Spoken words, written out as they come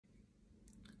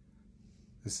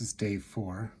This is day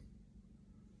 4.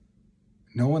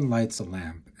 No one lights a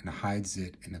lamp and hides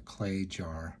it in a clay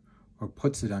jar or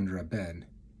puts it under a bed.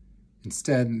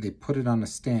 Instead, they put it on a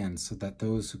stand so that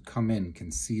those who come in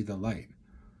can see the light.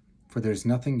 For there's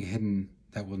nothing hidden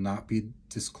that will not be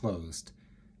disclosed,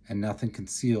 and nothing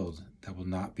concealed that will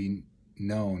not be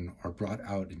known or brought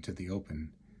out into the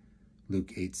open.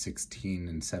 Luke 8:16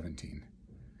 and 17.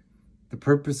 The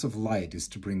purpose of light is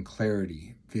to bring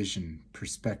clarity, vision,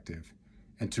 perspective,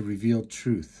 and to reveal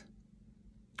truth.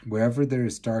 Wherever there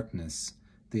is darkness,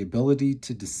 the ability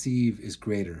to deceive is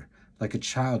greater, like a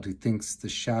child who thinks the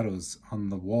shadows on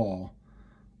the wall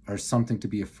are something to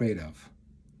be afraid of.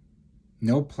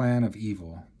 No plan of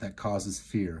evil that causes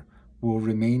fear will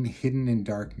remain hidden in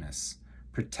darkness,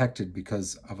 protected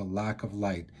because of a lack of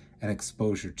light and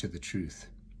exposure to the truth.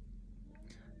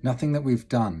 Nothing that we've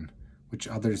done, which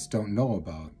others don't know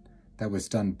about, that was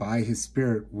done by His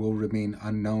Spirit will remain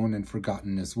unknown and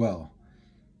forgotten as well.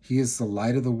 He is the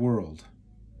light of the world,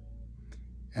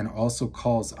 and also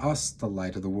calls us the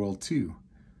light of the world too.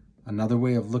 Another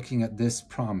way of looking at this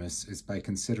promise is by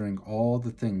considering all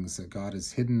the things that God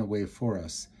has hidden away for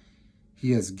us.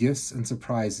 He has gifts and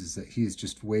surprises that He is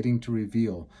just waiting to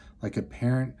reveal, like a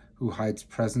parent who hides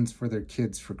presents for their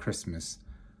kids for Christmas.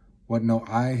 What no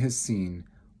eye has seen,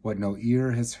 what no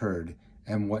ear has heard,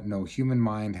 and what no human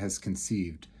mind has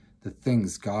conceived, the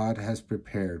things God has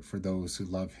prepared for those who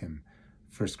love Him.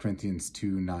 1 Corinthians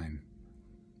 2:9.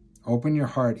 Open your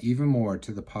heart even more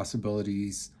to the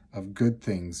possibilities of good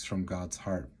things from God's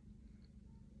heart,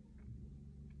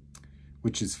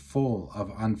 which is full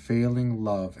of unfailing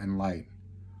love and light.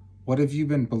 What have you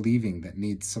been believing that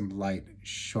needs some light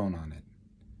shone on it?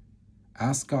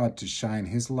 Ask God to shine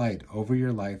His light over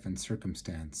your life and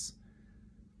circumstance,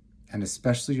 and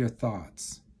especially your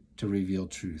thoughts, to reveal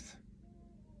truth.